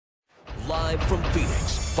Live from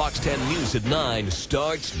Phoenix, Fox 10 News at 9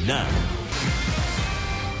 starts now.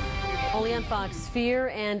 Only on Fox, fear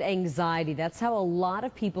and anxiety. That's how a lot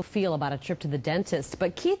of people feel about a trip to the dentist.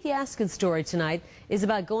 But Keith Yaskin's story tonight is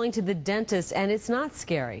about going to the dentist, and it's not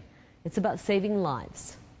scary. It's about saving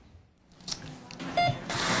lives.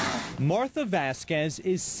 Martha Vasquez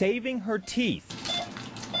is saving her teeth,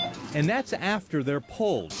 and that's after they're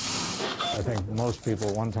pulled. I think most people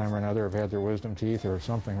at one time or another have had their wisdom teeth or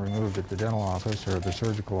something removed at the dental office or the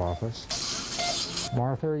surgical office.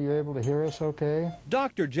 Martha, are you able to hear us okay?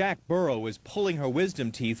 Dr. Jack Burrow is pulling her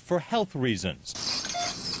wisdom teeth for health reasons.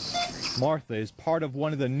 Martha is part of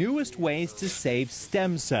one of the newest ways to save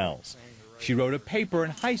stem cells. She wrote a paper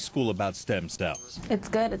in high school about stem cells. It's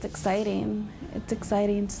good, it's exciting. It's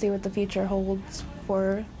exciting to see what the future holds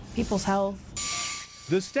for people's health.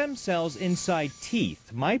 The stem cells inside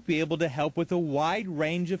teeth might be able to help with a wide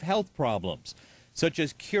range of health problems, such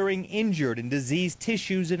as curing injured and diseased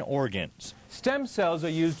tissues and organs. Stem cells are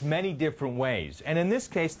used many different ways, and in this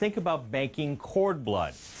case, think about making cord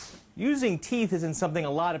blood. Using teeth isn't something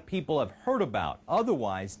a lot of people have heard about.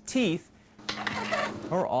 Otherwise, teeth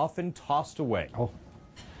are often tossed away. Oh,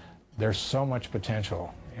 there's so much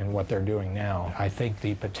potential in what they're doing now. I think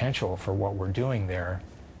the potential for what we're doing there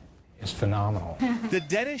is phenomenal. The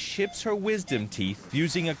dentist ships her wisdom teeth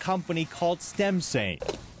using a company called StemSave,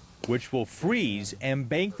 which will freeze and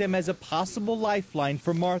bank them as a possible lifeline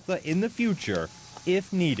for Martha in the future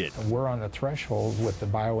if needed. We're on the threshold with the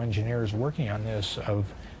bioengineers working on this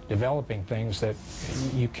of developing things that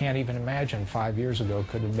you can't even imagine 5 years ago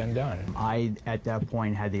could have been done. I, at that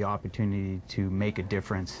point, had the opportunity to make a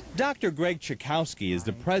difference. Dr. Greg Chakowski is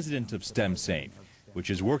the president of StemSave, which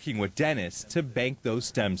is working with dentists to bank those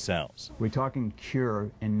stem cells. We're talking cure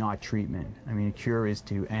and not treatment. I mean, a cure is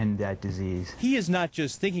to end that disease. He is not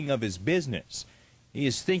just thinking of his business. He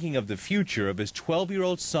is thinking of the future of his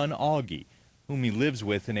 12-year-old son, Augie, whom he lives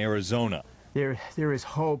with in Arizona. There is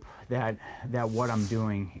hope that what I'm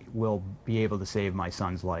doing will be able to save my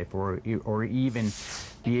son's life, or even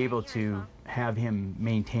be able to have him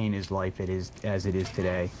maintain his life as it is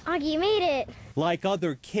today. Augie, you made it! Like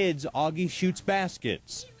other kids, Augie shoots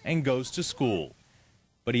baskets and goes to school.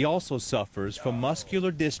 But he also suffers from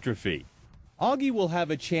muscular dystrophy. Augie will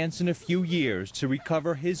have a chance in a few years to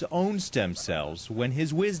recover his own stem cells when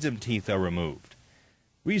his wisdom teeth are removed.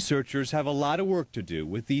 Researchers have a lot of work to do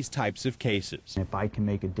with these types of cases. If I can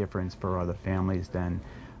make a difference for other families, then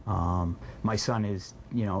my son is,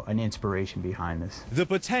 an inspiration behind this. The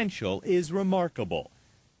potential is remarkable,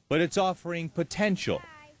 but it's offering potential,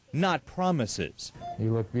 not promises.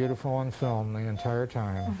 You look beautiful on film the entire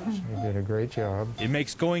time. You did a great job. It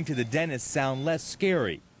makes going to the dentist sound less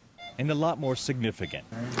scary and a lot more significant.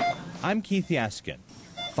 I'm Keith Yaskin,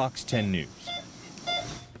 Fox 10 News.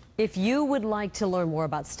 If you would like to learn more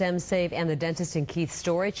about StemSave and the dentist in Keith's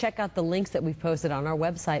story, check out the links that we've posted on our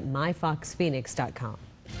website, myfoxphoenix.com.